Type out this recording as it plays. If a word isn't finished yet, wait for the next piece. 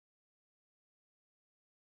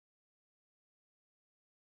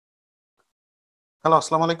Hello,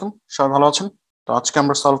 আসসালামু আলাইকুম। সবাই ভালো আছেন? তো আজকে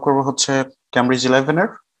আমরা সলভ করব হচ্ছে ক্যামব্রিজ 11 এর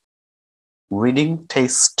রিডিং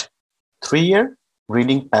টেস্ট 3 এর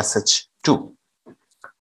রিডিং প্যাসেজ 2।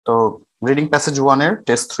 তো রিডিং প্যাসেজ 1 এর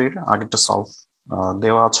টেস্ট 3 এর আগেরটা সলভ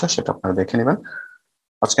দেওয়া আছে, সেটা আপনারা দেখে নেবেন।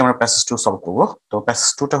 আজকে আমরা প্যাসেজ 2 সলভ করব। তো প্যাসেজ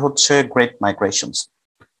 2 টা হচ্ছে গ্রেট মাইগ্রেশনস।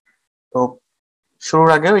 তো শুরুর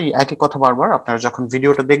আগে ওই একই কথা বারবার, আপনারা যখন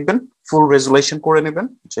ভিডিওটা দেখবেন ফুল রেজুলেশন করে নেবেন,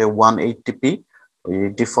 যে 180p, ওই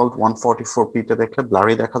ডিফল্ট 144p তে দেখলে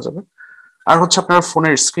ব্লারি দেখা যাবে। আর হচ্ছে আপনার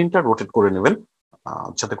ফোনের স্ক্রিনটা রোটেট করে নেবেন,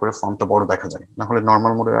 যাতে করে ফন্টটা বড় দেখা যায়, না হলে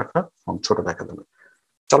নর্মাল মোডে রাখলে ফন্ট ছোট দেখা যাবে।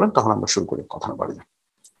 চলেন তাহলে আমরা শুরু করি, কথা না বাড়িয়ে।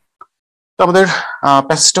 তো আমাদের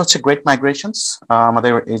প্যাসেজটা হচ্ছে গ্রেট মাইগ্রেশনস।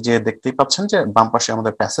 আমাদের এই যে দেখতেই পাচ্ছেন যে বাম পাশে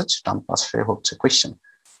আমাদের প্যাসেজ, ডান পাশে হচ্ছে কোয়েশ্চেন।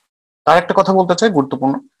 তার একটা কথা বলতে চাই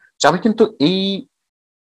গুরুত্বপূর্ণ, যে আমি কিন্তু এই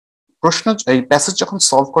প্যাসেজ যখন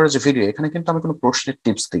সলভ করে যে ভিডিও, এখানে কিন্তু আমি কোনো প্রশ্নের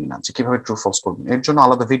টিপস দিই না যে কিভাবে ট্রু ফলস করবেন। এর জন্য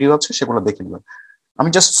আলাদা ভিডিও আছে, সেগুলো দেখে নেবেন। আমি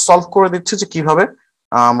জাস্ট সলভ করে দিচ্ছি যে কিভাবে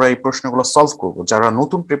আমরা এই প্রশ্নগুলো সলভ করব। যারা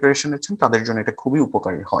নতুন প্রিপারেশন নিচ্ছেন তাদের জন্য এটা খুবই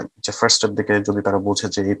উপকারী হয়, যে ফার্স্টের দিকে যদি তারা বোঝে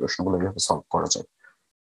যে এই প্রশ্নগুলো এইভাবে সলভ করা যায়।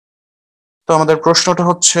 তো আমাদের প্রশ্নটা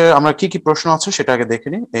হচ্ছে, আমরা কি কি প্রশ্ন আছে সেটা আগে দেখে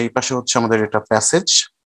নিই। এই পাশে হচ্ছে আমাদের এটা প্যাসেজ,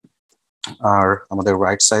 আর আমাদের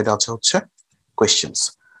রাইট সাইড আছে হচ্ছে কোয়েশ্চেন্স।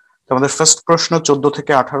 তো আমাদের ফার্স্ট প্রশ্ন 14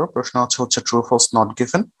 থেকে 18 প্রশ্ন আছে হচ্ছে ট্রু ফলস নট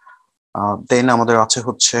গিভেন। দেন আমাদের আছে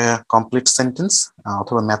হচ্ছে কমপ্লিট সেন্টেন্স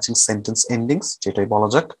অথবা ম্যাচিং সেন্টেন্স এন্ডিংস, যেটাই বলা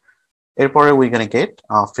যাক। এরপরে we can get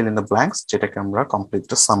fill in the blanks, যেটাকে আমরা কমপ্লিট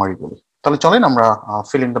সামারি বলি। তাহলে চলেন আমরা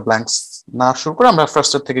ফিল ইন দ্য ব্ল্যাঙ্কস না শুরু করে আমরা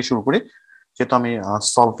ফার্স্টের থেকে শুরু করি। যেহেতু আমি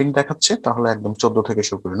সলভিং দেখাচ্ছি, তাহলে একদম 14 থেকে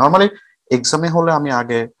শুরু করি। নর্মালি এক্সামে হলে আমি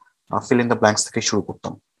আগে ফিল ইন দ্য ব্ল্যাঙ্কস থেকে শুরু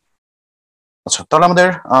করতাম। আচ্ছা, তাহলে আমাদের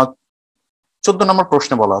 14 নম্বর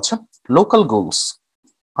প্রশ্নে বলা আছে, লোকাল গুলস,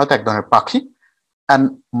 হয়তো এক ধরনের পাখি, and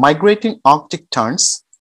migrating arctic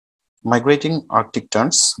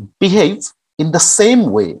terns behave in the same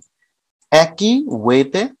way, একই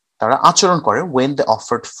ওয়েতে তারা আচরণ করে when they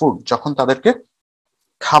offered food, যখন তাদেরকে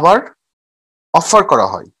খাবার অফার করা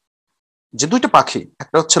হয়। যে দুইটা পাখি,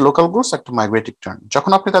 একটা হচ্ছে লোকাল গুডস, একটা মাইগ্রেটিং টার্ন,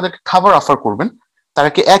 যখন আপনি তাদেরকে খাবার অফার করবেন, তারা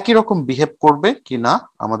কি একই রকম বিহেভ করবে কিনা,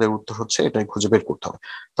 আমাদের উত্তর হচ্ছে এটাই খুঁজে বের করতে হবে।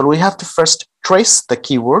 তাহলে we have to first trace the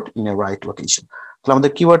keyword in a right location. তাহলে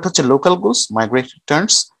আমাদের কিওয়ার্ড হচ্ছে local goods, migrating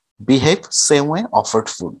turns, behave same way, offered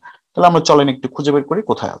food. তাহলে আমরা চলেন একটু খুঁজে বের করি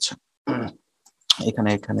কোথায় আছে। এখানে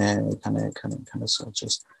এখানে এখানে এখানে এখানে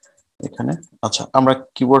সার্চেস এখানে। আচ্ছা, আমরা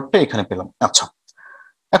কিওয়ার্ডটা এখানে পেলাম। আচ্ছা,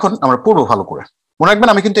 এখন আমরা পড়বো ভালো করে। মনে রাখবেন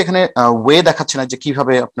আমি কিন্তু এখানে ওয়ে দেখাচ্ছি না যে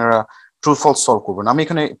কিভাবে আপনারা ট্রু ফলস সলভ করবেন, আমি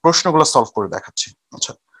এখানে প্রশ্নগুলো সলভ করে দেখাচ্ছি।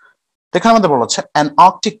 আচ্ছা, এখানে আমাদের বলা হচ্ছে an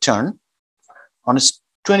arctic tern on its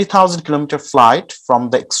 20,000 kilometre flight from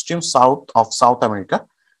the extreme south of south America.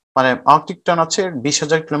 মানে আর্কটিক টার্ন আছে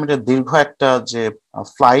 20,000 কিলোমিটার দীর্ঘ একটা যে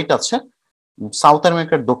ফ্লাইট আছে সাউথ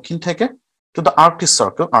আমেরিকার দক্ষিণ থেকে to the Arctic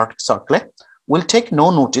সার্কেলে will take no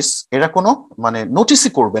notice, এরা কোনো মানে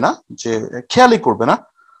নোটিসই করবে না, যে খেয়ালই করবে না,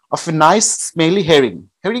 of a nice smelly herring.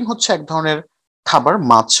 Herring হচ্ছে এক ধরনের খাবার,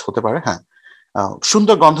 মাছ হতে পারে, হ্যাঁ।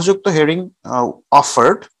 সুন্দর গন্ধযুক্ত herring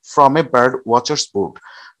offered from a bird watchers boat,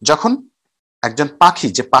 যখন একজন পাখি,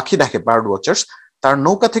 যে পাখি দেখে বার্ড ওয়াচার্স, তার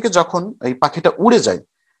নৌকা থেকে যখন এই পাখিটা উড়ে যায়,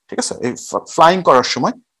 ঠিক আছে, এই ফ্লাইং করার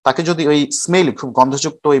সময় তাকে যদি ওই স্মেলি খুব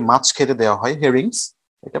গন্ধযুক্ত ওই মাছ খেতে দেওয়া হয়, হেরিংস,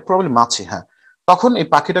 এটা প্রবাবলি মাছই, হ্যাঁ, তখন এই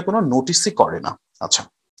পাখিটা কোনো নোটিসই করে না। আচ্ছা,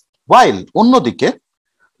 ওয়াইল অন্যদিকে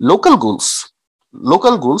local গুলস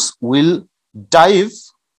local গুলস will dive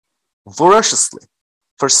voraciously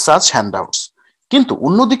for such handouts, কিন্তু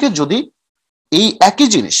অন্যদিকে যদি এই একই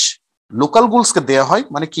জিনিস লোকাল গুলসকে দেওয়া হয়,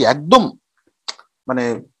 মানে কি একদম মানে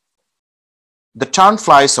দ্য টার্ন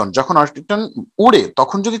ফ্লাইস অন, যখন আর্টিকটার্ন উড়ে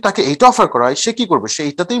তখন যদি তাকে এইটা অফার করা হয়, সে কি করবে, সে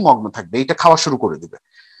এইটাতেই মগ্ন থাকবে, এইটা খাওয়া শুরু করে দিবে।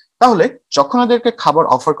 তাহলে যখন এদেরকে খাবার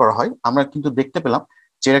অফার করা হয়, আমরা কিন্তু দেখতে পেলাম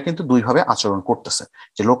যে এরা কিন্তু দুইভাবে আচরণ করতেছে,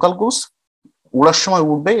 যে লোকাল গুস উড়ার সময়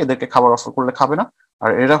উঠবে, এদেরকে খাবার অফার করলে খাবে না, আর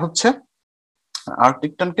এরা হচ্ছে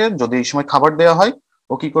আর্কটিকটানকে যদি এই সময় খাবার দেওয়া হয়,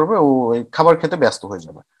 ও কি করবে, ও এই খাবার খেতে ব্যস্ত হয়ে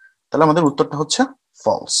যাবে। তাহলে আমাদের উত্তরটা হচ্ছে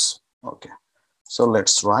false. Okay, so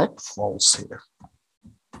let's write false here.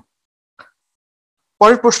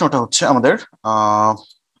 পরের প্রশ্নটা হচ্ছে আমাদের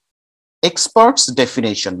এক্সপার্টস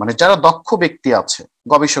ডেফিনেশন, মানে যারা দক্ষ ব্যক্তি আছে,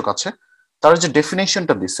 গবেষক আছে, তারা যে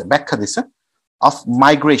ডেফিনেশনটা দিছে, ব্যাখ্যা দিছে অফ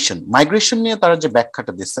মাইগ্রেশন, মাইগ্রেশন নিয়ে তারা যে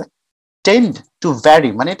ব্যাখ্যাটা দিছে, টেন্ড টু ভ্যারি,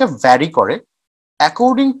 মানে এটা ভ্যারি করে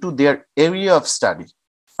according to their area of study,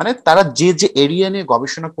 মানে তারা যে যে এরিয়া নিয়ে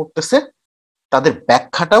গবেষণা করতেছে তাদের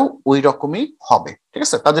ব্যাখ্যাটাও ওই রকমই হবে, ঠিক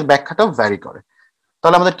আছে, তাদের ব্যাখ্যাটাও ভ্যারি করে।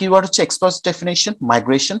 তাহলে আমাদের কিওয়ার্ড হচ্ছে experts definition,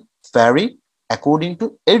 migration, vary, according to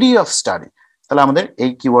area of study. তাহলে আমাদের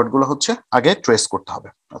এই কিওয়ার্ড গুলো হচ্ছে আগে ট্রেস করতে হবে।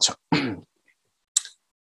 আচ্ছা,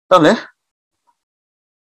 তাহলে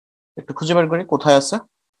একটু খুঁজে বের করি কোথায় আছে।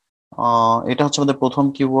 এটা হচ্ছে আমাদের প্রথম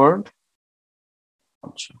কিওয়ার্ড।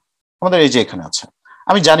 আচ্ছা, আমাদের এই যে এখানে আছে,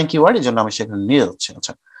 আমি জানি কিওয়ার্ড, এই জন্য আমি সেখানে নিয়ে যাচ্ছি।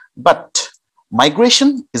 আচ্ছা, but migration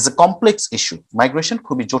is a complex issue. Migration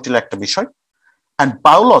খুবই জটিল একটা বিষয়। অ্যান্ড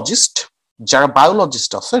বায়োলজিস্ট, যারা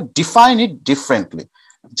বায়োলজিস্ট আছে, ডিফাইন ইট ডিফারেন্টলি।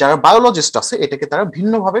 যারা বায়োলজিস্ট আছে এটাকে তারা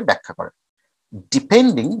ভিন্নভাবে ব্যাখ্যা করে,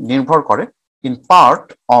 ডিপেন্ডিং, নির্ভর করে, in part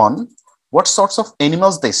on what sorts of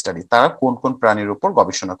animals they study, তারা কোন কোন প্রাণীর উপর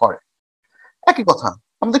গবেষণা করে। একই কথা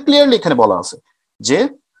আমাদের ক্লিয়ারলি এখানে বলা আছে যে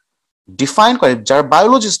ডিফাইন করে, যারা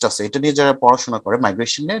বায়োলজিস্ট আছে এটা নিয়ে যারা পড়াশোনা করে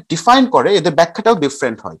মাইগ্রেশন নিয়ে, ডিফাইন করে, এদের ব্যাখ্যাটাও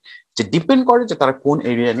ডিফারেন্ট হয়, যে ডিপেন্ড করে যে তারা কোন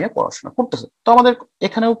এরিয়া নিয়ে পড়াশোনা করতেছে। তো আমাদের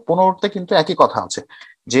এখানেও পুনরুক্তে কিন্তু একই কথা আছে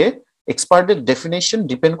যে এক্সপার্টের ডেফিনেশন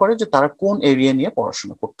ডিপেন্ড করে যে তারা কোন এরিয়া নিয়ে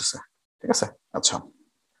পড়াশোনা করতেছে। ঠিক আছে? আচ্ছা,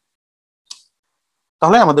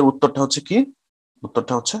 তাহলে আমাদের উত্তরটা হচ্ছে কি?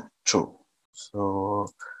 উত্তরটা হচ্ছে true. So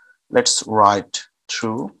let's write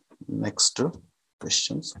true next two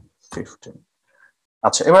question 15।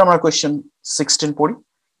 আচ্ছা, এবার আমরা কোয়েশ্চেন 16 পড়ি,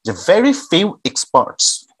 যে ভেরি ফিউ এক্সপার্টস,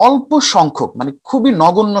 অল্প সংখ্যক মানে খুবই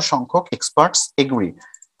নগণ্য সংখ্যক এক্সপার্টস এগ্রি,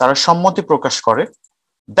 তারা সম্মতি প্রকাশ করে,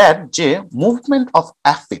 দ্যাট যে মুভমেন্ট অফ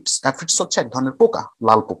অ্যাফিডস, অ্যাফিডস হচ্ছে এক ধরনের পোকা,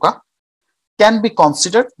 লাল পোকা, ক্যান বি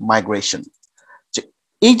কনসিডার মাইগ্রেশন, যে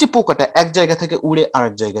এই যে পোকাটা এক জায়গা থেকে উড়ে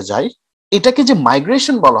আরেক জায়গায় যায়, এটাকে যে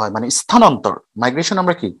মাইগ্রেশন বলা হয়, মানে স্থানান্তর। মাইগ্রেশন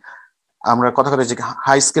আমরা কি, আমরা কথা কথা যে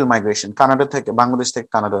হাই স্কিল মাইগ্রেশন, কানাডা থেকে বাংলাদেশ থেকে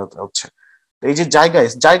কানাডা হচ্ছে, এই যে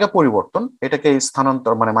জায়গা পরিবর্তন, এটাকে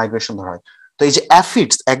স্থানান্তর মানে মাইগ্রেশন ধরা হয়। তো এই যে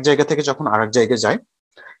অ্যাফিডস এক জায়গা থেকে যখন আরেক জায়গায় যায়,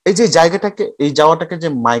 এই যে জায়গাটাকে, এই যাওয়াটাকে যে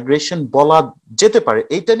মাইগ্রেশন বলা যেতে পারে,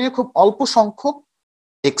 এইটা নিয়ে খুব অল্প সংখ্যক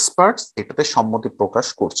এক্সপার্টস এটাতে সম্মতি প্রকাশ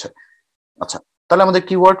করছে। আচ্ছা, তাহলে আমাদের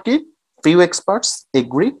কিওয়ার্ড কি? Few experts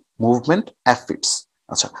agri, movement, aphids.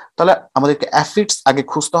 আচ্ছা, তাহলে আমাদেরকে অ্যাফিডস আগে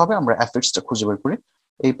খুঁজতে হবে, আমরা অ্যাফিডসটা খুঁজে বের করি।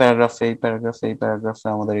 এই প্যারাগ্রাফে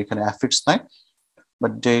আমাদের এখানে অ্যাফিডস নাই,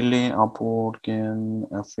 but daily upward can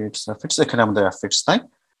affects এখানে আমাদের affects নাই।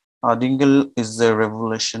 Dingle is a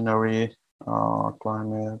revolutionary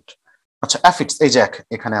climate। আচ্ছা, affects এই যে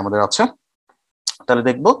এখানে আমাদের আছে, তাহলে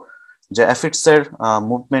দেখবো যে affects এর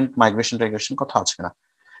মুভমেন্ট, মাইগ্রেশন, টাইগ্রেশন কথা আছে কিনা।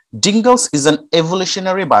 Dingles is an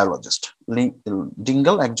evolutionary biologist।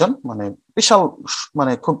 Dingle একজন মানে বিশাল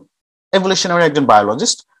মানে খুব এভলিউশনারি একজন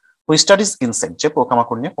বায়োলজিস্ট, who studies insect, যে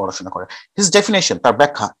পোকামাকড় নিয়ে পড়াশোনা করে। His definition, তার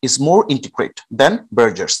ব্যাখ্যা, is more intricate than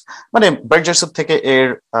Berger's, মানে Berger's থেকে এর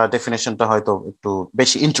ডেফিনেশনটা হয়তো একটু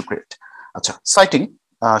বেশি ইন্টিগ্রেট। আচ্ছা, সাইটিং,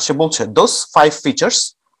 সে বলছে those 5 features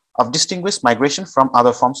of distinguish migration from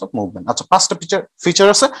other forms of movement। আচ্ছা, 5টা ফিচার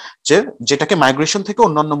আছে যে যেটাকে মাইগ্রেশন থেকে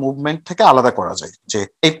অন্যান্য মুভমেন্ট থেকে আলাদা করা যায়, যে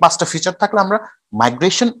এই 5টা ফিচার থাকলে আমরা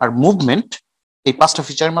মাইগ্রেশন আর মুভমেন্ট, এই 5টা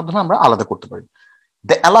ফিচারের মাধ্যমে আমরা আলাদা করতে পারি।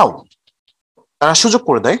 They allow, তারা সুযোগ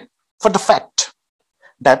করে দেয়, for the fact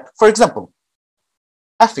that, for example,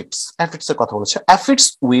 aphids এর কথা বলেছে, aphids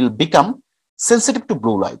will become sensitive to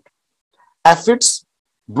blue light। aphids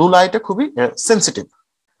blue লাইটে খুবই sensitive.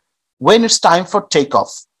 when it's time for take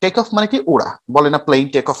off, take off মানে কি ওড়া, বলে না প্লেন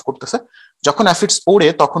টেক অফ করতেছে, যখন অ্যাফিডস ওড়ে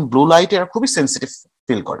তখন ব্লু লাইট এরা খুবই সেন্সিটিভ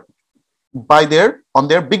ফিল করে, by there on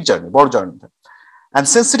their big journey, বড় জার্নিতে। And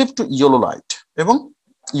sensitive two yellow light, এবং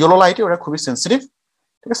ইয়েলো লাইটে ওরা খুবই সেন্সিটিভ।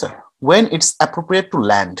 ঠিক আছে, when it's appropriate to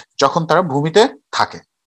land, যখন তারা ভূমিতে থাকে।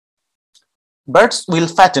 বার্ডস উইল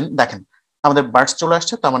ফ্যাটেন, দেখেন আমাদের বার্ডস চলে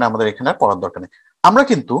আসছে, তার মানে আমাদের এখানে আর পড়ার দরকার নেই। আমরা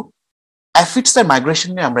কিন্তু অ্যাফিডস এর মাইগ্রেশন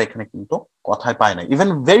নিয়ে আমরা এখানে কিন্তু কথাই পাই নাই, even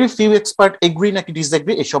very few expert agri নাকি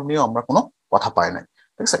ডিসএগ্রি এসব নিয়েও আমরা কোনো কথা পাই নাই।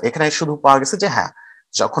 ঠিক আছে, এখানে শুধু পাওয়া গেছে যে হ্যাঁ,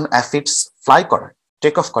 যখন অ্যাফিডস ফ্লাই করে,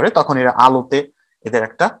 টেক অফ করে, তখন এরা আলোতে, এদের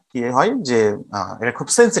একটা কি হয় যে এরা খুব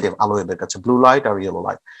সেন্সিটিভ আলো এদের কাছে, ব্লু লাইট আর ইয়েলো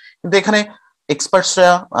লাইট। কিন্তু এখানে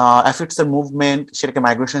এক্সপার্টসরা অ্যাফিডস এর মুভমেন্ট সেটাকে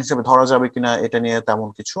মাইগ্রেশন হিসেবে ধরা যাবে কিনা এটা নিয়ে তেমন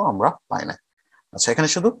কিছু আমরা পাই না। আচ্ছা, এখানে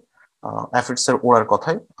শুধু অ্যাফিডস এর ওড়ার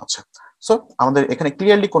কথাই আছে। So আমাদের এখানে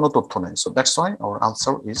ক্লিয়ারলি কোনো তথ্য নেই, so that's why our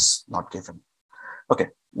answer is not given. Okay,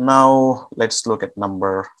 now let's look at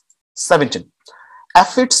number 17.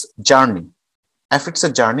 Aphids journey, aphids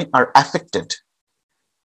এর journey are affected,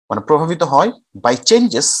 মানে প্রভাবিত হয় by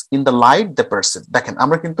changes in the light they perceive। দেখেন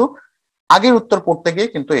আমরা কিন্তু আগের উত্তর পড়তে গিয়ে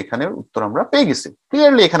কিন্তু এখানের উত্তর আমরা পেয়ে গেছি।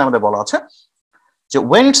 ক্লিয়ারলি এখানে আমাদের বলা আছে যে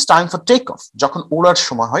when it's time for take off, যখন ওড়ার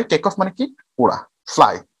সময় হয়, টেক অফ মানে কি ওড়া,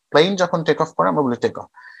 ফ্লাই, প্লেন যখন টেক অফ করে আমরা বলি take off.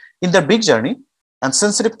 in their big journey and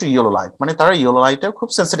sensitive to yellow light, মানে তারা ইয়েলো লাইটেও খুব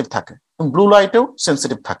সেন্সিটিভ থাকে এবং ব্লু লাইটেও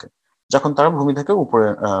সেন্সিটিভ থাকে যখন তারা ভূমি থেকে উপরে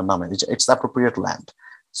নামে, ইটস অ্যাপ্রোপ্রিয়েট ল্যান্ড।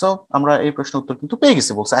 সো আমরা এই প্রশ্নের উত্তর কিন্তু পেয়ে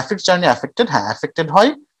গেছি। বলছে অ্যাফিডস জার্নি অ্যাফেক্টেড, হ্যাঁ অ্যাফেক্টেড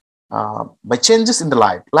হয় by changes in the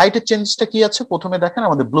light. লাইটের চেঞ্জটা কি আছে, প্রথমে দেখেন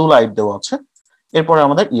আমাদের ব্লু লাইট দেওয়া আছে, এরপরে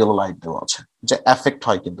আমাদের ইয়েলো লাইট দেওয়া আছে, যে এফেক্ট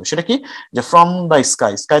হয় কিন্তু সেটা কি, যে ফ্রম দ্য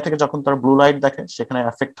স্কাই, স্কাই থেকে যখন তারা ব্লু লাইট দেখে সেখানে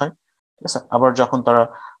এফেক্ট হয়। ঠিক আছে। আবার যখন তারা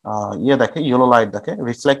ইয়ে দেখে, ইয়েলো লাইট দেখে,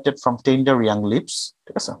 reflected from tender young leaves,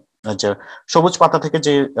 ঠিক আছে, যে সবুজ পাতা থেকে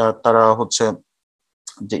যে তারা হচ্ছে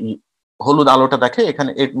যে হলুদ আলোটা দেখে,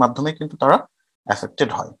 এখানে এর মাধ্যমে কিন্তু তারা এফেক্টেড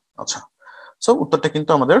হয়। আচ্ছা, সো উত্তরটা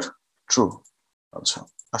কিন্তু আমাদের ট্রু। আচ্ছা,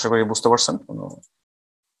 আশা করি বুঝতে পারছেন।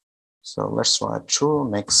 So let's write true.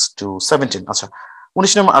 Next two 17। আচ্ছা,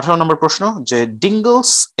 19 নম্বর 18 নম্বর প্রশ্ন, যে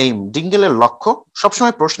ডিঙ্গলস এইম, ডিঙ্গেলের লক্ষ্য,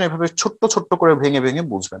 সবসময় প্রশ্ন এভাবে ছোট্ট ছোট্ট করে ভেঙে ভেঙে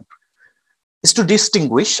বুঝবেন, is to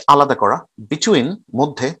distinguish, আলাদা করা, between,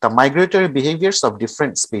 মধ্যে, the migratory behaviors of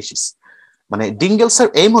different species। মানে ডিঙ্গেলস এর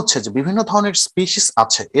এইম হচ্ছে যে বিভিন্ন ধরনের স্পিসিস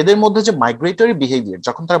আছে, এদের মধ্যে যে মাইগ্রেটরি বিহেভিয়ার,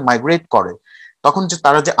 যখন তারা মাইগ্রেট করে তখন যে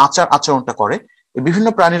তারা যে আচার আচরণটা করে, এই বিভিন্ন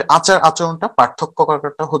প্রাণীর আচার আচরণটা পার্থক্য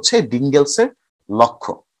করাটা হচ্ছে ডিঙ্গেলস এর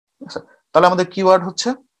লক্ষ্য। তাহলে আমাদের কিওয়ার্ড হচ্ছে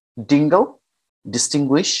ডিঙ্গল,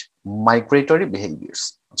 ডিস্টিংগুইশ, মাইগ্রেটরি বিহেভিয়ার্স।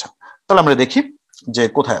 আচ্ছা, তাহলে আমরা দেখি যে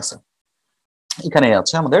কোথায় আছে। এখানে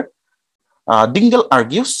আছে আমাদের ডিঙ্গেল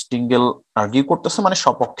আর্গিউস, ডিঙ্গেল আর্গিউ করতেছে মানে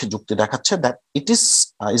সপক্ষে যুক্তি দেখাচ্ছে, that it is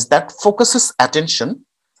that focuses attention,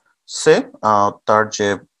 সে তার যে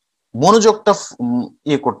মনোযোগটা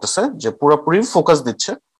ইয়ে করতেছে, যে পুরোপুরি ফোকাস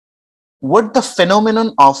দিচ্ছে, what the phenomenon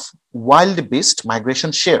of wild beast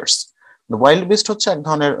migration shares। Wild beast হচ্ছে এক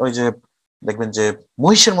ধরনের, ওই যে দেখবেন যে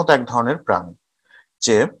মহিষের মতো এক ধরনের প্রাণী,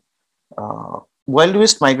 যে wild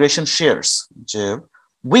beast migration shares, যে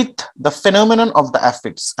with the phenomenon of the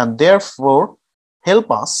aphids and therefore help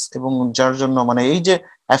us, এবং যার জন্য মানে এই যে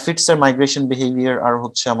aphids এর মাইগ্রেশন বিহেভিয়ার আর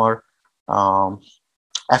হচ্ছে আমার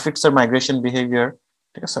aphids এর মাইগ্রেশন বিহেভিয়ার,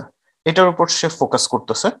 ঠিক আছে, এটার উপর সে ফোকাস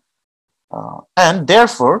করতেছে, and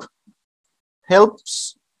therefore helps,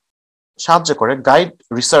 সাহায্য করে, গাইড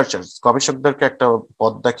রিসার্চার্স, গবেষকদেরকে একটা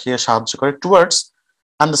পথ দেখিয়ে সাহায্য করে, টুয়ার্ডস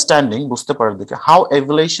আন্ডারস্ট্যান্ডিং, বুঝতে পারার দিকে, how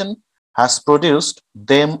evolution has produced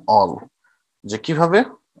them all, যে কিভাবে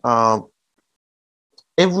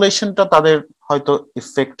এভলিউশনটা তাদের হয়তো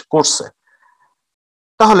ইফেক্ট করছে।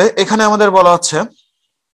 তাহলে এখানে আমাদের বলা হচ্ছে,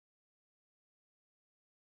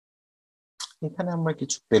 এখানে আমরা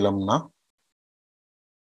কিছু পেলাম না।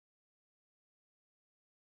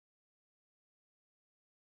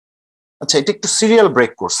 আচ্ছা, এটা একটু সিরিয়াল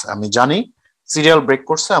ব্রেক করছে, আমি জানি সিরিয়াল ব্রেক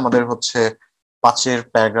করছে, আমাদের হচ্ছে 5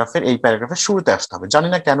 প্যারাগ্রাফের এই প্যারাগ্রাফের শুরুতে আসতে হবে, জানি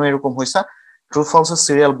না কেন এরকম হয়েছে। ট্রু ফলস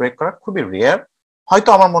সিরিয়াল ব্রেক করা খুবই রেয়ার, হয়তো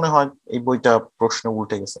আমার মনে হয় এই বইটা প্রশ্ন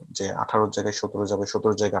উল্টে গেছে, যে 18 জায়গায় 17 যাবে,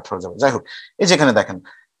 17 জায়গায় 18 যাবে, যাই হোক। এই যেখানে দেখেন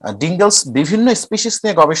ডিঙ্গলস বিভিন্ন স্পিসিস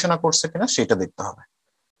নিয়ে গবেষণা করছে কিনা সেটা দেখতে হবে।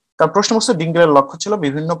 তার প্রশ্ন হচ্ছে ডিঙ্গলের লক্ষ্য ছিল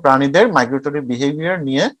বিভিন্ন প্রাণীদের মাইগ্রেটরি বিহেভিয়ার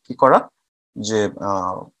নিয়ে কি করা, যে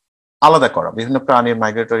আলাদা করা, বিভিন্ন প্রাণীর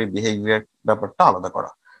মাইগ্রেটরি বিহেভিয়ার ব্যাপারটা আলাদা করা।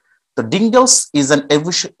 তো ডিঙ্গলস ইজ অ্যান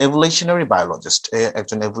এভলিউশনারি বায়োলজিস্ট,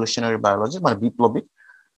 একজন এভলিউশনারি বায়োলজিস্ট মানে বিপ্লবী,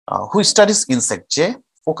 হু স্টাডিজ ইনসেক্ট, যে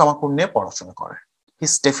পোকামাকড় নিয়ে পড়াশোনা করে।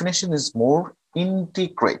 His definition is more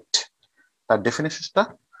integrate, তার ডেফিনেশনটা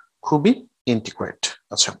খুবই ইন্টিগ্রেট।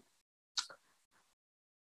 আচ্ছা,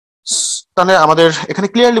 তাহলে আমাদের এখানে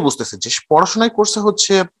ক্লিয়ারলি বুঝতেছে যে পড়াশোনায় করছে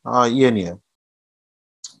হচ্ছে ইয়ে নিয়ে,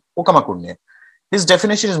 পোকামাকড় নিয়ে। His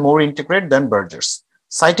definition is more integrated than Berger's,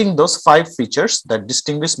 citing those 5 features that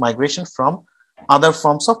distinguish migration from other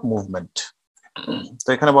forms of movement. তো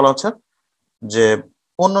এখানে বলা হচ্ছে যে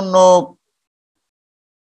অন্যান্য,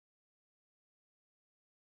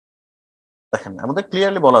 দেখেন আমাদের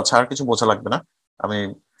ক্লিয়ারলি বলা আছে, আর কিছু বোঝা লাগবে না, আমি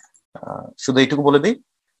শুধু এইটুকু বলে দিই,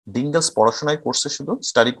 ডিঙ্গলস পড়াশোনায় করছে, শুধু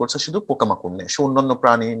স্টাডি করছে শুধু পোকামাকড় নিয়ে, সে অন্যান্য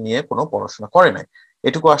প্রাণী নিয়ে কোনো পড়াশোনা করে নাই।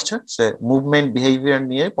 এটুকু আসছে, সে মুভমেন্ট বিহেভিয়ার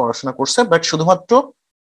নিয়ে পড়াশোনা করছে, বাট শুধুমাত্র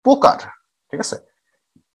পোকার, ঠিক আছে।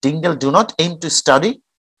 Dingle do not aim to study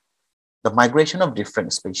the migration of different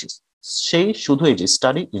species, সেই শুধু এই যে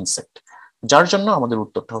স্টাডি ইনসেক্ট, যার জন্য আমাদের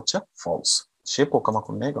উত্তরটা হচ্ছে ফলস, সে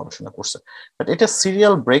পোকামাকড় নিয়ে গবেষণা করছে। বাট এটা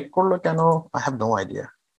সিরিয়াল ব্রেক করলো কেন, আই হ্যাভ নো আইডিয়া।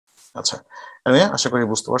 আচ্ছা, আমি আশা করি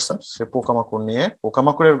বুঝতে পারছেন, সে পোকামাকড় নিয়ে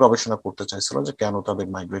পোকামাকড়ের গবেষণা করতে চাইছিল, যে কেন তাদের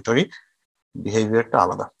মাইগ্রেটরি বিহেভিয়ারটা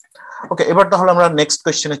আলাদা। ওকে, এবার তাহলে আমরা নেক্সট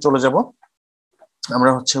কোয়েশ্চেনে চলে যাব।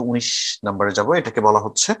 আমরা হচ্ছে 19 নম্বরে যাব, এটাকে বলা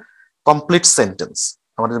হচ্ছে কমপ্লিট সেন্টেন্স।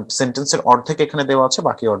 আমাদের সেন্টেন্সের অর্ধেক এখানে দেওয়া আছে,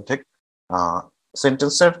 বাকি অর্ধেক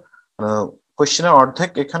সেন্টেন্সের কোয়েশ্চেনের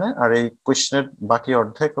অর্ধেক এখানে, আর এই কোয়েশ্চেনের বাকি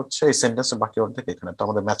অর্ধেক হচ্ছে এই সেন্টেন্সের বাকি অর্ধেক এখানে, তো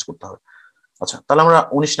আমাদের ম্যাচ করতে হবে। আচ্ছা, তাহলে আমরা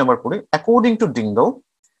 19 নম্বর পড়ি। অ্যাকর্ডিং টু ডিঙ্গল,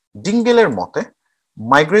 ডিঙ্গেলের মতে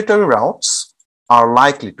migratory routes are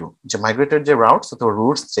likely to, যে মাইগ্রেটরি যে রাউটস অথবা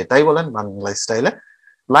রুটস যেটাই বলেন বাংলা স্টাইলে,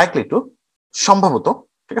 লাইকলি টু সম্ভবত,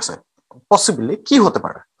 ঠিক আছে, পসিবলি কি হতে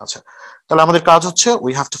পারে। আচ্ছা, তাহলে আমাদের কাজ হচ্ছে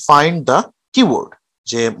we have to find the keyword,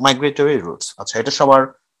 যে মাইগ্রেটরি রুটস। আচ্ছা, এটা সবার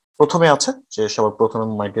প্রথমে আছে, যে সবার প্রথমে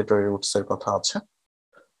মাইগ্রেটরি রুটস এর কথা আছে।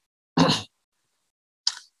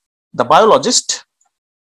 The biologist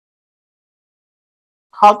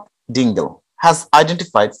Hugh Dingle has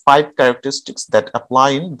identified 5 characteristics that apply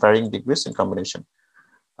in varying degrees in combination.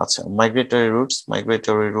 আচ্ছা, migratory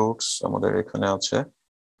routes আমাদের এখানে আছে।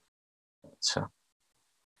 আচ্ছা,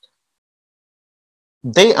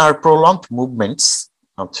 they are prolonged movements,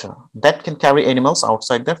 আচ্ছা, that can carry animals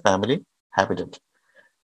outside their family habitat.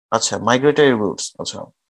 আচ্ছা, migratory routes, আচ্ছা,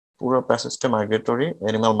 পুরো প্যাসেজটা migratory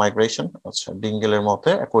animal migration, আচ্ছা, ডিঙ্গেলের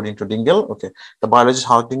মতে, according to Dingle, okay, the biologist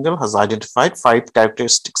Howard Dingle has identified 5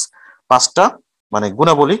 characteristics, 5টা মানে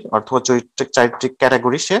গুণাবলী অথবা চারিত্রিক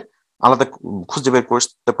ক্যাটাগরি সে আলাদা খুঁজে বের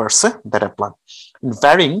করতে পারছে that apply in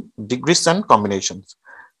varying degrees and combinations,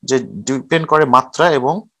 যে ডিপেন্ড করে মাত্রা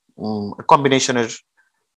এবং কম্বিনেশনের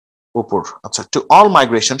উপর। আচ্ছা, to all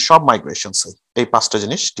migration, সব মাইগ্রেশনস এই 5টা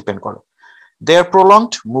জিনিস ডিপেন্ড করে। Their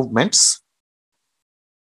prolonged movements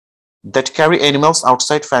that carry animals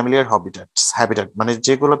outside familiar habitat, মানে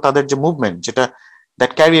যেগুলো তাদের যে মুভমেন্ট যেটা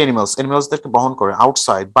that carry animalsদেরকে বহন করে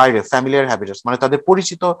outside, বাইরে, familiar habitats, মানে তাদের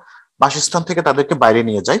পরিচিত বাসস্থান থেকে তাদেরকে বাইরে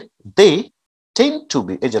নিয়ে যায়। they tend to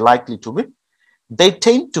be, এই যে likely to be, they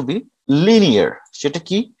tend to be linear, সেটা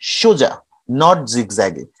কি সোজা, not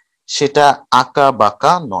zigzag, সেটা আঁকা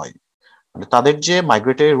বাঁকা নয়, মানে তাদের যে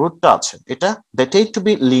মাইগ্রেটরি রুটটা আছে এটা they tend to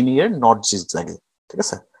be linear, not zigzag, ঠিক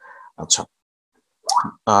আছে। আচ্ছা,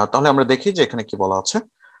 তাহলে আমরা দেখি যে এখানে কি বলা আছে।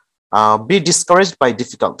 be discouraged by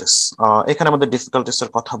difficulties, এখানে আমাদের ডিফিকাল্টিস এর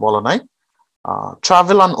কথা বলা নাই।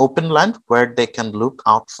 travel on open land where they can look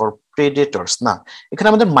out for predators, না, এখানে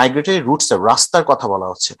আমাদের মাইগ্রেটরি রুটস এর রাস্তার কথা বলা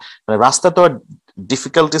হচ্ছে, মানে রাস্তা তো আর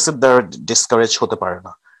ডিফিকাল্টিস এর দ্বারা ডিসকারেজ হতে পারে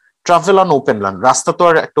না। ট্রাভেল অন ওপেন ল্যান্ড, রাস্তা তো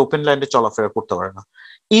আর একটা ওপেন ল্যান্ডে চলাফেরা করতে পারে না।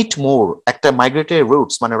 ইট মোর, একটা মাইগ্রেটরি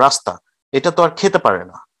রুটস মানে রাস্তা, এটা তো আর খেতে পারে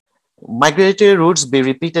না। Migratory roots B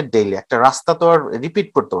repeated daily, একটা রাস্তা তো আর রিপিট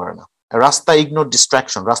করতে পারে না। রাস্তা ইগনোর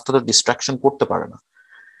ডিস্ট্রাকশন, রাস্তা তো ডিস্ট্রাকশন করতে পারে না।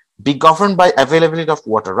 B govern by availability of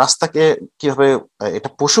water, রাস্তাকে কিভাবে, এটা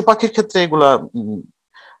পশু পাখির ক্ষেত্রে এগুলা,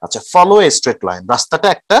 আচ্ছা, ফলো এ স্ট্রেট লাইন, রাস্তাটা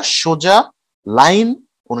একটা সোজা লাইন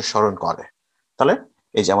অনুসরণ করে। তাহলে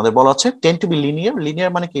এই যে আমাদের বলা হচ্ছে ten two B linear,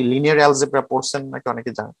 linear মানে কি, লিনিয়ার অ্যালজেব্রা পড়ছেন নাকি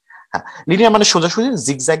অনেকে জানেন, হ্যাঁ, লিনিয়ার মানে সোজাসুজি,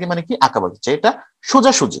 জিগজ্যাগে মানে কি আঁকাবাঁকা, এটা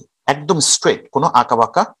সোজাসুজি একদম স্ট্রেট, কোনো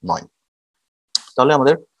আঁকাবাঁকা নয়। তাহলে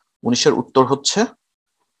আমাদের 19-এর উত্তর হচ্ছে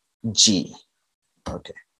জি।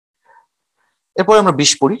 ওকে, এরপর আমরা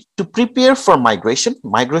 20 পড়ি। টু প্রিপেয়ার ফর মাইগ্রেশন,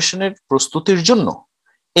 মাইগ্রেশনের প্রস্তুতির জন্য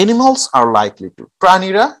এনিমালস আর লাইকলি টু,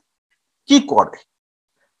 প্রাণীরা কি করে।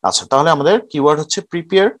 আচ্ছা, তাহলে আমাদের কিওয়ার্ড হচ্ছে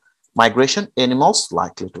prepare, migration, animals,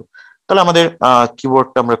 likely to. তাহলে আমাদের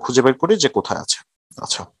কিওয়ার্ডটা আমরা খুঁজে বের করি যে কোথায় আছে।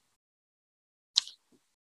 আচ্ছা,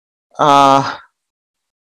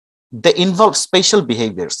 দে ইনভলভ স্পেশাল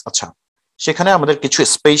বিহেভিয়ার্স, আচ্ছা, সেখানে আমাদের কিছু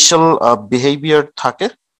স্পেশাল বিহেভিয়ার থাকে।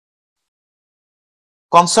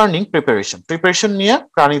 কনসার্নিং প্রিপারেশন, প্রিপারেশন নিয়ে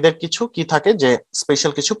প্রাণীদের কিছু কি থাকে, যে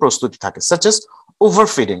স্পেশাল কিছু প্রস্তুতি থাকে, সাচ এস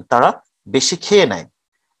ওভারফিডিং, তারা বেশি খেয়ে নেয়,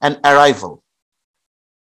 অ্যান্ড অ্যারাইভাল,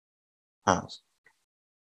 হ্যাঁ,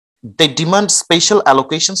 দে demand special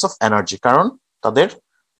allocations of energy, কারণ তাদের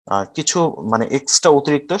কিছু মানে এক্সট্রা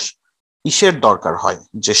অতিরিক্ত ইসের দরকার হয়,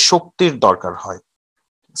 যে শক্তির দরকার হয়।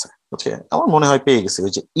 আমার মনে হয় পেয়ে গেছি,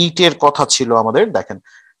 ওই যে ইটের কথা ছিল আমাদের, দেখেন,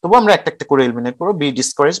 তবু আমরা একটা একটা করে এলিমিনেট করবো। বি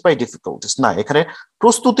ডিসকারেজ বাই ডিফিকাল্টিস, না, এখানে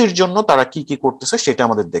প্রস্তুতির জন্য তারা কি কি করতেছে সেটা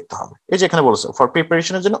আমাদের দেখতে হবে। এই যে এখানে বলেছে ফর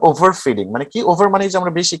প্রিপারেশনের জন্য ওভার ফিডিং, মানে কি, ওভার মানে যে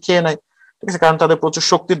আমরা বেশি খেয়ে নাই, ঠিক আছে, কারণ তাদের প্রচুর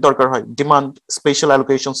শক্তির দরকার হয়। Demand special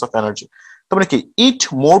allocations of energy, তার মানে কি, ইট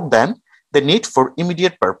more than the need for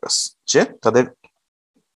immediate purpose, যে তাদের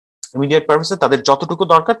ইমিডিয়েট পারপাসে তাদের যতটুকু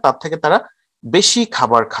দরকার তার থেকে তারা বেশি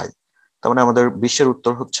খাবার খায়। তার মানে আমাদের 20-এর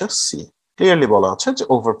উত্তর হচ্ছে সি, ক্লিয়ারলি বলা আছে যে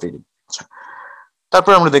ওভার ফিডিং। আচ্ছা,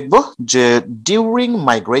 তারপর আমরা দেখব যে ডিউরিং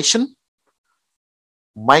মাইগ্রেশন,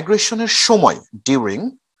 মাইগ্রেশনের সময়, during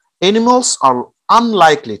animals R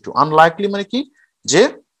unlikely to, unlikely মানে কি, যে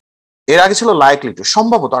এর আগে ছিল লাইকলি টু,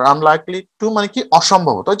 সম্ভবত, আর আনলাইকলি টু মানে কি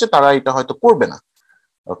অসম্ভবত, যে তারা এটা হয়তো করবে না।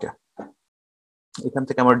 ওকে, এখান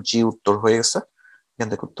থেকে আমার জি উত্তর হয়ে গেছে, এখান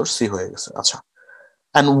থেকে উত্তর সি হয়ে গেছে। আচ্ছা,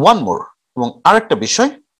 এন্ড ওয়ান মোর, এবং আরেকটা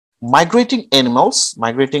বিষয়, মাইগ্রেটিং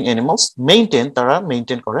এনিমালস মেইনটেইন, তারা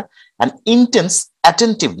মেইনটেইন করে অ্যান ইন্টেন্স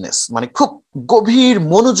অ্যাটেন্টিভনেস, মানে খুব গভীর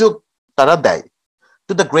মনোযোগ তারা দেয়,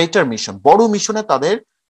 টু দ্য গ্রেটার মিশন, বড় মিশনে তাদের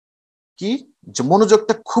কি, যে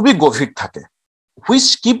মনোযোগটা খুবই গভীর থাকে। হুইচ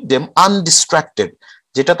কিপ দেম আনডিস্ট্রাক্টেড,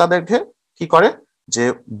 যেটা তাদেরকে কি করে, যে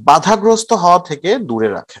বাধাগ্রস্ত হওয়া থেকে দূরে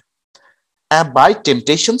রাখে। By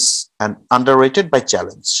টেম্পটেশনস and underrated by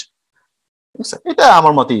challenge, এটা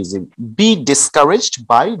আমার মতে easy. B discouraged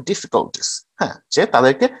by difficulties, হ্যাঁ, যে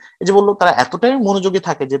তাদেরকে, এই যে বললো, তারা এতটাই মনোযোগী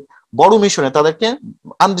থাকে যে বড় মিশনে তাদেরকে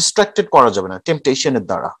আনডিস্ট্রাক্টেড করা যাবে না টেম্পটেশনের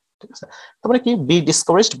দ্বারা, ঠিক আছে। তারপরে কি, বি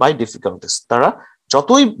ডিসকারেজড বাই ডিফিকাল্টিস, তারা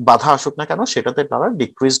যতই বাধা আসুক না কেন সেটাতে তারা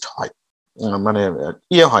ডিক্রিজড হয়। মানে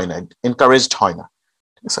ইয়ে হয় না, এনকারেজড হয় না,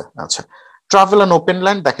 ঠিক আছে। আচ্ছা, ট্রাভেল অন ওপেন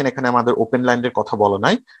ল্যান্ড, দেখেন এখানে আমাদের ওপেন ল্যান্ডের কথা বলা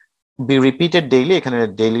নাই। বি রিপিটেড ডেইলি, এখানে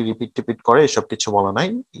ডেইলি রিপিট করে, এসব কিছু বলা নাই।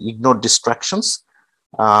 ইগনোর ডিস্ট্রাকশনস,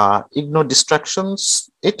 ইগনোর ডিস্ট্রাকশনস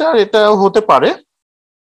এটা এটা হতে পারে,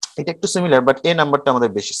 এটা একটু সিমিলার, বাট এই নাম্বারটা আমাদের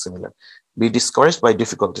বেশি similar. B discouraged by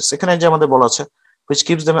difficulties, এখানে যে আমাদের বলা আছে which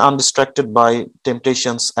keeps them undistracted by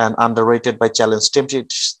temptations and underrated by challenge,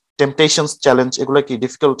 temptations challenge এগুলো কি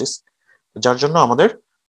ডিফিকাল্টিস, যার জন্য আমাদের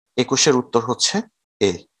 21-এর উত্তর হচ্ছে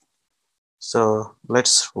এ। So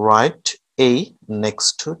let's write a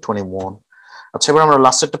next two 21। আচ্ছা, এবার আমরা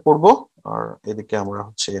লাস্টেরটা পড়বো, আর এদিকে আমরা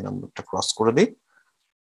হচ্ছে এই নাম্বারটা ক্রস করে দিই।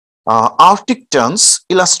 আর্কটিক টার্নস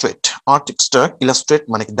ইলাস্ট্রেট, আর্কটিকসটা ইলাস্ট্রেট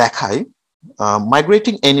মানে দেখায়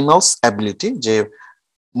মাইগ্রেটিং অ্যানিমালস অ্যাবিলিটি, যে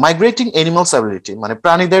মাইগ্রেটিং অ্যানিমালস অ্যাবিলিটি মানে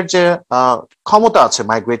প্রাণীদের যে ক্ষমতা আছে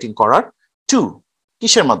মাইগ্রেটিং করার, টু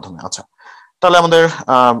কিসের মাধ্যমে। আচ্ছা, তাহলে আমাদের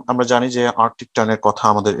আমরা জানি যে আর্কটিক টার্নের কথা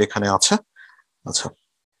আমাদের এখানে আছে। আচ্ছা,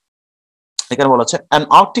 এখানে বলা আছে an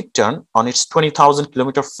arctic tern on its 20,000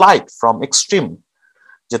 kilometre flight from extreme,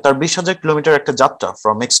 যে তার 20,000 কিলোমিটার একটা যাত্রা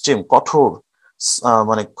ফ্রম এক্সট্রিম কঠোর,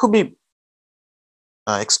 মানে খুবই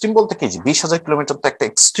এক্সট্রিম বলতে কি, যে 20,000 কিলোমিটার তো একটা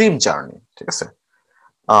এক্সট্রিম জার্নি, ঠিক আছে,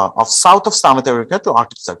 of south of South America to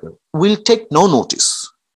Arctic Circle will take no notice,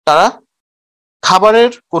 তারা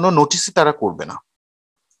খাবারের কোনো নোটিসই তারা করবে না,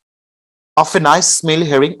 of a nice smelly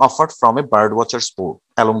herring offered from a bird watcher's boat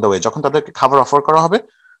along the way, যখন তাদেরকে খাবার অফার করা হবে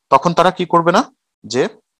তখন তারা কি করবে না, যে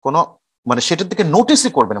কোনো মানে সেটার দিকে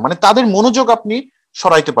নোটিসই করবে না, মানে তাদের মনোযোগ আপনি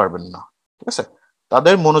সরাইতে পারবেন না, ঠিক আছে,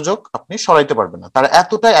 তাদের মনোযোগ আপনি সরাইতে পারবেন না, তারা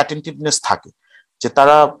এতটাই অ্যাটেন্টিভনেস থাকে যে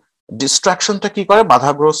তারা ডিস্ট্রাকশনটা কি করে,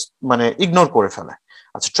 বাধাগ্রস্ত মানে ইগনোর করে ফেলে।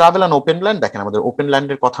 আচ্ছা, ট্রাভেল অন ওপেন ল্যান্ড, দেখেন আমাদের ওপেন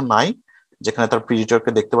ল্যান্ডের কথা নাই, যেখানে তার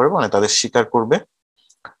প্রিডিটরকে দেখতে পারবে, মানে তাদের শিকার করবে।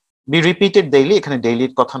 বি রিপিটেড ডেইলি, এখানে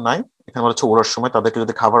ডেইলির কথা নাই, এখানে বলা হচ্ছে ওড়ার সময় তাদেরকে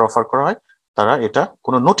যদি খাবার অফার করা হয় তারা এটা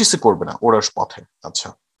কোনো নোটিসই করবে না ওড়ার পথে। আচ্ছা,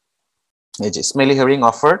 এই যে smelly hearing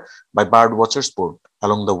offer by bird watchers board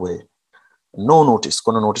along the way, no notice,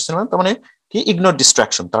 কোনো নোটিস নেই, তার মানে কি ইগনোর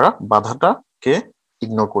ডিস্ট্রাকশন, তারা বাধাটাকে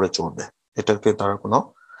ইগনোর করে চলবে, এটাকে তারা কোনো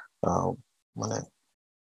মানে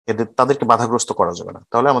এদের তাদেরকে বাধাগ্রস্ত করা যাবে না।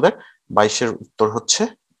 তাহলে আমাদের 22-এর উত্তর হচ্ছে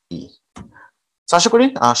ই। আশা করি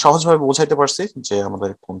সহজভাবে বোঝাইতে পারছি যে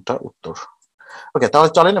আমাদের কোনটা উত্তর। ওকে, তাহলে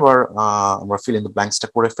চলেন এবার আমরা ফিল ইন দ্য ব্ল্যাঙ্কসটা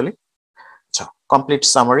করে ফেলি। আচ্ছা, complete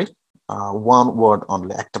summary, one word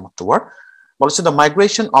only, একটা মাত্র ওয়ার্ড বলেছে, the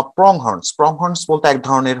migration of prong horns, prong horns বলতে এক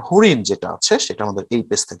ধরনের হরিণ যেটা আছে সেটা আমাদের এই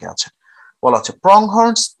পেজ থেকে আছে, বলা আছে prong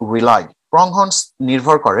horns rely, prong horns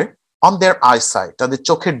নির্ভর করে অন দেয়ার আইসাইট, তাদের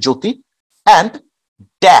চোখের জ্যোতি, অ্যান্ড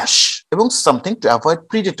ড্যাশ এবং সামথিং টু অ্যাভয়েড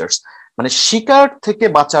প্রিডেটর্স, মানে শিকার থেকে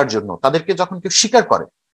বাঁচার জন্য, তাদেরকে যখন কেউ শিকার করে,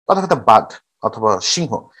 কথা কথা বাঘ অথবা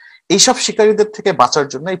সিংহ, এইসব শিকারীদের থেকে বাঁচার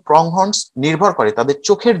জন্য এই প্রং হর্নস নির্ভর করে তাদের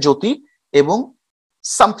চোখের জ্যোতি এবং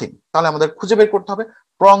সামথিং। তাহলে আমাদের খুঁজে বের করতে হবে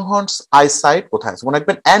প্রং হর্নস আইসাইট কোথায় আছে। মনে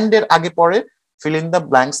রাখবেন অ্যান্ড এর আগে পরে ফিল ইন দ্য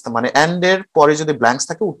ব্ল্যাঙ্কস, মানে অ্যান্ড এর পরে যদি ব্ল্যাঙ্কস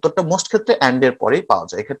থাকে উত্তরটা মোস্ট ক্ষেত্রে অ্যান্ড এর পরেই পাওয়া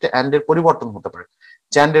যায়, এক্ষেত্রে অ্যান্ড এর পরিবর্তন হতে পারে,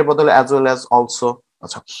 অ্যান্ড এর বদলে অ্যাজ ওয়েল অ্যাজ অলসো।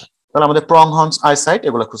 আচ্ছা, তাহলে আমাদের প্রং হর্নস আইসাইট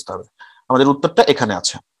এগুলো খুঁজতে হবে, আমাদের উত্তরটা এখানে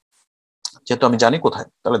আছে, যেহেতু আমি জানি কোথায়।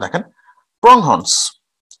 তাহলে দেখেন প্রং হর্নস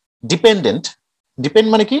ডিপেন্ডেন্ট, ডিপেন্ড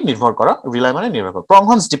মানে কি নির্ভর করা, রিলাই মানে নির্ভর করা, প্রং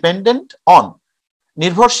হর্নস ডিপেন্ডেন্ট অন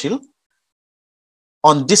নির্ভরশীল,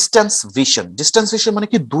 on distance vision, distance vision মানে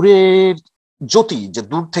কি দূরের জ্যোতি, যে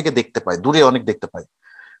দূর থেকে দেখতে পায়, দূরে অনেক দেখতে পায়,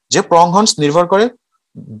 যে প্রং হর্নস নির্ভর করে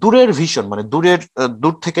দূরের ভিশন মানে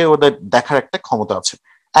দূর থেকে ওদের দেখার একটা ক্ষমতা আছে,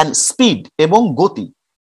 অ্যান্ড স্পিড এবং গতি,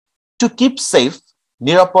 টু কিপ সেফ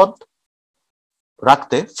নিরাপদ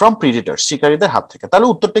রাখতে ফ্রম প্রিডেটর শিকারীদের হাত থেকে।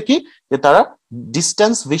 তাহলে উত্তরটা কি, যে তারা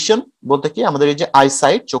ডিস্টেন্স ভিশন বলতে কি আমাদের এই যে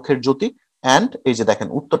আইসাইট চোখের জ্যোতি, অ্যান্ড এই যে দেখেন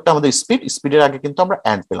উত্তরটা আমাদের স্পিড, স্পিডের আগে কিন্তু আমরা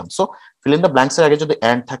অ্যান্ড পেলাম, so fill in the blanks এর আগে যদি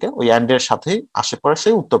অ্যান্ড থাকে ওই অ্যান্ড এর সাথেই আশেপাশে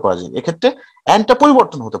উত্তর পাওয়া যায়। এক্ষেত্রে অ্যান্ডটা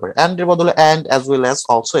পরিবর্তন হতে পারে, অ্যান্ড এর বদলে and as well as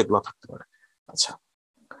also এগুলো থাকতে পারে। আচ্ছা,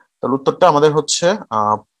 তাহলে উত্তরটা আমাদের হচ্ছে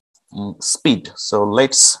speed, so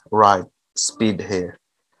let's write speed here.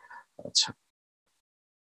 আচ্ছা,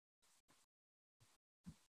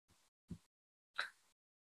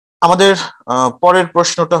 আমাদের পরের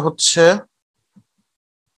প্রশ্নটা হচ্ছে,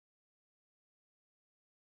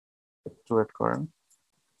 একটু ওয়েট করেন,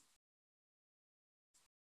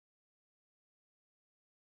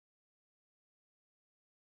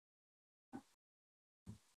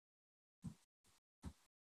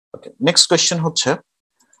 নেক্সট কোয়েশ্চেন হচ্ছে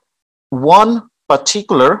one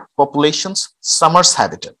particular populations Summers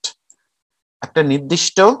habitat, একটা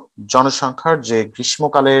নির্দিষ্ট জনসংখ্যার যে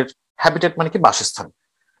গ্রীষ্মকালের হ্যাবিটেট মানে কি বাসস্থান,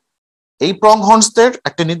 এই প্রং হর্নসদের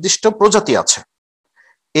একটা নির্দিষ্ট প্রজাতি আছে,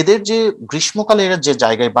 এদের যে গ্রীষ্মকালে এরা যে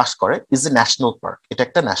জায়গায় বাস করে ইজ এ ন্যাশনাল পার্ক, এটা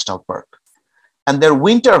একটা national park. and their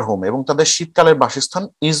winter home এবং তাদের শীতকালের বাসস্থান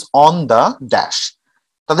is on the dash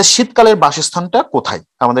তাদের শীতকালের বাসস্থানটা কোথায়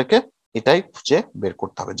আমাদেরকে এটাই খুঁজে বের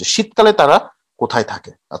করতে হবে যে শীতকালে তারা কোথায়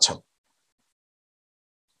থাকে আচ্ছা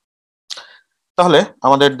তাহলে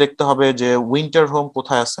আমাদের দেখতে হবে যে উইন্টার হোম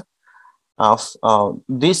কোথায় আছে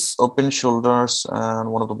this open shoulders and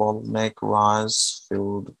one of the bottleneck rise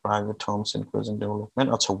filled private homes increasing development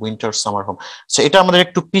আচ্ছা উইন্টার সামার হোম আচ্ছা এটা আমাদের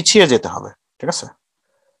একটু পিছিয়ে যেতে হবে ঠিক আছে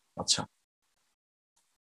আচ্ছা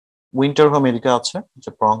উইন্টার হোম এদিকে আছে যে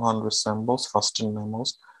pronghorn resembles faster mammals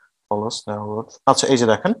follows narrow road আচ্ছা এই যে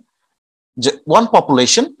দেখেন যে ওয়ান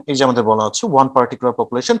পপুলেশন এই যে আমাদের বলা হচ্ছে ওয়ান পার্টিকুলার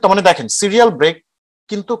পপুলেশন তার মানে দেখেন সিরিয়াল ব্রেক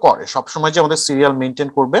কিন্তু করে সব সময় যে আমাদের সিরিয়াল মেইনটেইন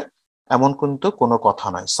করবে এমন কিন্তু কোনো কথা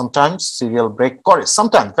নাই সামটাইমস সিরিয়াল ব্রেক করে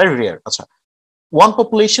সামটাইম ভেরি রেয়ার আচ্ছা ওয়ান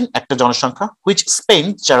পপুলেশন একটা জনসংখ্যা হুইচ স্পেন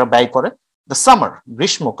যারা ব্যয় করে দ্য সামার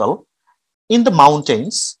গ্রীষ্মকাল ইন দ্য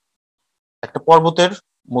মাউন্টেন্স একটা পর্বতের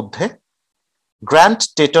মধ্যে grand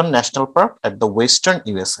Teton national park at the western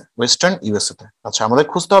USA তে আচ্ছা আমাদের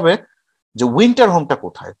খুঁজতে হবে যে উইন্টার হোমটা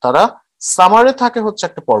কোথায় তারা সামারে থাকে হচ্ছে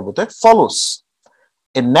একটা পর্বতে ফলোস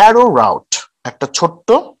এ ন্যারো রাউট একটা ছোট্ট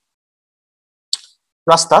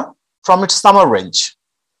রাস্তা ফ্রম ইটস সামার রেঞ্জ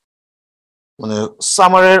মানে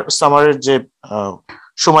সামারের যে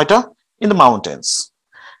সময়টা ইন দ্য মাউন্টেন্স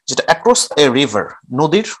যেটা অ্যাক্রস এ রিভার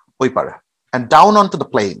নদীর ওই পারে and down on to the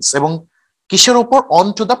plains এবং কিসের উপর অন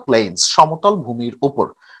টু দ্য প্লেন্স সমতল ভূমির উপর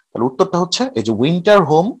তাহলে উত্তরটা হচ্ছে এই যে উইন্টার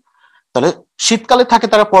হোম তাহলে শীতকালে থাকে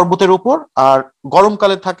তারা পর্বতের উপর আর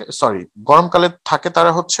গরমকালে থাকে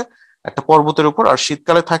তারা হচ্ছে একটা পর্বতের উপর আর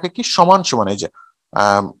শীতকালে থাকে কি সমান সমান এই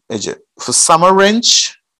যে summer range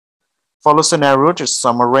follows a narrow route it's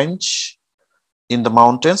summer range in the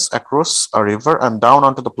mountains across a river and down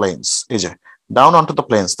onto the plains এই যে down onto the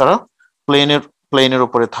plains তারা প্লেনের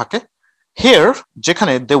উপরে থাকে here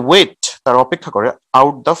যেখানে they wait তারা অপেক্ষা করে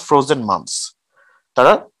out the frozen months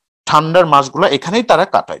তারা ঠান্ডার মাসগুলো এখানেই তারা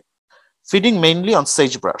কাটায় feeding mainly on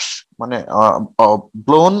Sage brush মানে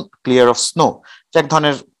ব্লোন ক্লিয়ার অফ স্নো এক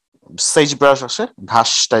ধরনের সেজ ব্রাশ আসে ঘাস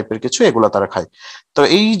টাইপের কিছু এগুলা তারা খায় তো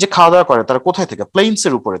এই যে খাওয়া দাওয়া করে তারা কোথায় থেকে প্লেইনস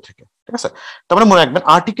এর উপরে থেকে ঠিক আছে তার মানে মনে রাখবেন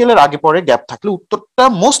আর্টিকেলের আগে পরে গ্যাপ থাকলে উত্তরটা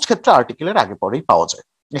মোস্ট ক্ষেত্রে আর্টিকেলের আগে পরেই পাওয়া যায়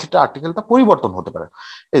এক্ষেত্রে আর্টিকেলটা পরিবর্তন হতে পারে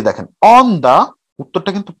এই দেখেন অন দা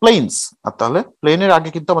উত্তরটা কিন্তু প্লেইনস আর তাহলে প্লেনের আগে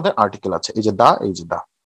কিন্তু আমাদের আর্টিকেল আছে এই যে দা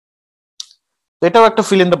তো এটাও একটা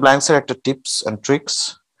ফিল ইন দ্য ব্ল্যাঙ্কস এর একটা টিপস এন্ড ট্রিক্স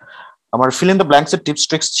আমার ফিল ইন দ্য ব্ল্যাঙ্কস এর টিপস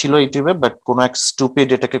ট্রিক্স ছিল ইউটিউবে বাট কোন এক স্টুপিড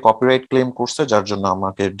এটাকে কপিরাইট ক্লেম করছে যার জন্য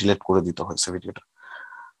আমাকে ডিলিট করে দিতে হয়েছে ভিডিওটা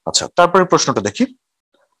আচ্ছা তারপরে প্রশ্নটা দেখি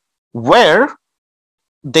where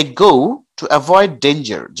they go to avoid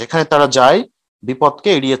danger যেখানে তারা যায় বিপদকে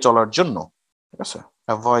এড়িয়ে চলার জন্য ঠিক আছে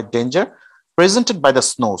avoid danger presented by the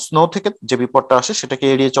snow থেকে যে বিপদটা আসে সেটাকে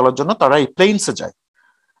এড়িয়ে চলার জন্য তারা এই প্লেইনসে যায়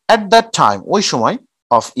at that time ওই সময়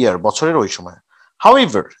of year বছরের ওই সময়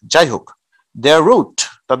however যাই হোক their route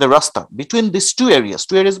তাদের রাস্তা between these two areas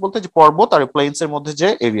বলতে যে পর্বত আর প্লেইনস এর মধ্যে যে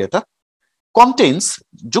এরিয়াটা contains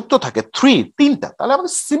যুক্ত থাকে তিনটা তাহলে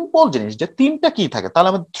আমাদের সিম্পল জিনিস যে তিনটা কি থাকে তাহলে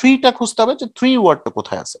আমাদের থ্রিটা খুঁজতে হবে যে থ্রি ওয়ার্ডটা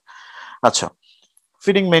কোথায় আছে আচ্ছা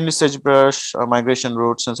feeding mainly sagebrush migration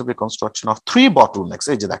routes sensible construction of three bottlenecks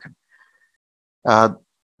এই যে দেখেন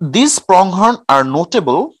these pronghorn are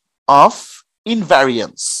notable of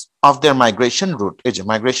invariance of their migration route এই যে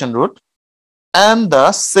migration route and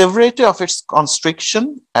the severity of its constriction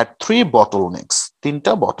at three bottlenecks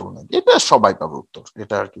তিনটা bottleneck এটা সবাই পাবে উত্তর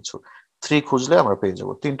এটা আর কিছু থ্রি খুঁজলে আমরা পেয়ে যাব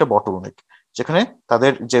তিনটা bottleneck যেখানে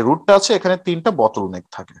তাদের যে রুটটা আছে এখানে তিনটা bottleneck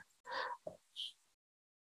থাকে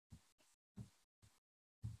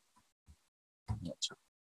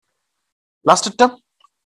লাস্টেরটা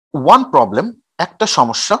one problem একটা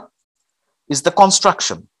সমস্যা is the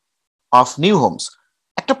construction of new homes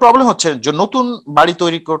একটা প্রবলেম হচ্ছে যে নতুন বাড়ি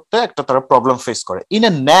তৈরি করতে একটা তারা প্রবলেম ফেস করে ইন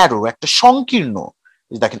এ ন্যারো একটা সংকীর্ণ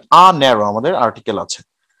দেখেন ন্যারো আমাদের আর্টিকেল আছে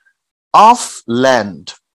অফ ল্যান্ড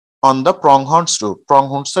অন দ্য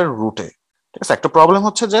প্রংহর্নস এর রুটে ঠিক আছে একটা প্রবলেম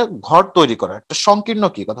হচ্ছে যে ঘর তৈরি করা একটা সংকীর্ণ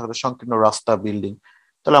কি কথা হচ্ছে সংকীর্ণ রাস্তা বিল্ডিং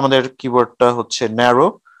তাহলে আমাদের কিওয়ার্ডটা হচ্ছে ন্যারো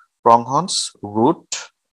প্রংহর্নস রুট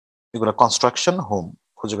এগুলো কনস্ট্রাকশন হোম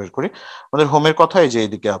খুঁজে বের করি আমাদের হোমের কথা এই যে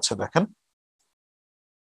এইদিকে আছে দেখেন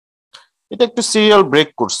এটা একটু সিরিয়াল ব্রেক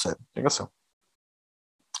করছে ঠিক আছে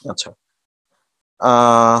আচ্ছা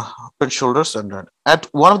open shoulders and at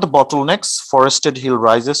one of the bottlenecks forested hill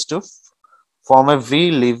rises to form a V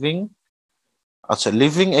leaving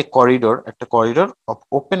a corridor একটা corridor of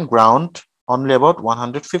open ground only about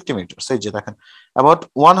 150 meters এই যে দেখেন about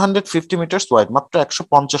 150 meters wide মাত্র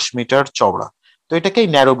 150 মিটার চওড়া তো এটাকেই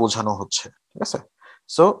ন্যারো বোঝানো হচ্ছে ঠিক আছে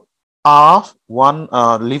so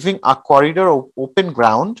leaving a corridor of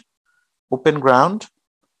open ground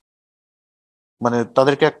মানে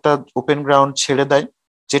তাদেরকে একটা ওপেন গ্রাউন্ড ছেড়ে দেয়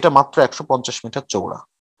যেটা মাত্র 150 metre Chaura,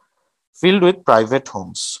 filled with private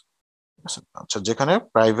Holmes. আচ্ছা, যেখানে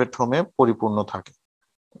প্রাইভেট হোমে পরিপূর্ণ থাকে।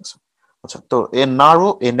 আচ্ছা, তো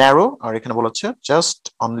ন্যারো আর এখানে বলা হচ্ছে জাস্ট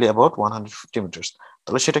অনলি অ্যাবাউট 150 মিটার্স।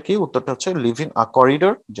 তাহলে সেটা কি? উত্তরটা হচ্ছে লিভিং আ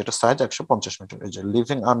করিডোর, যেটা সাইজ 150 মিটার। এই যে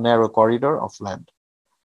living a narrow corridor of land.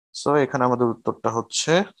 So এখানে আমাদের উত্তরটা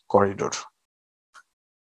হচ্ছে করিডোর।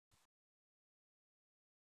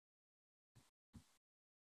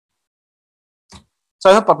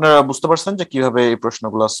 যাই হোক, আপনারা বুঝতে পারছেন যে কিভাবে এই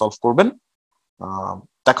প্রশ্নগুলো সলভ করবেন।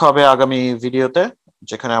 দেখা হবে আগামী ভিডিওতে,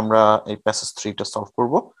 যেখানে আমরা এই প্যাসেজ 3টা সলভ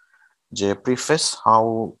করব, যে preface how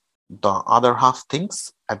the other half things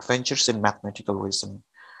adventures in mathematical reasoning.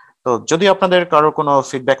 তো যদি আপনাদের কারো কোনো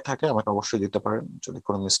ফিডব্যাক থাকে আমাকে অবশ্যই দিতে পারেন। যদি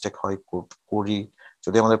কোনো মিস্টেক হয় করি,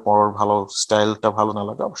 যদি আমাদের পড়ার ভালো স্টাইলটা ভালো না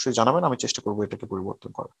লাগে অবশ্যই জানাবেন, আমি চেষ্টা করবো এটাকে পরিবর্তন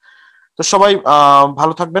করার। তো সবাই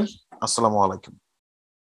ভালো থাকবেন। আসসালামু আলাইকুম।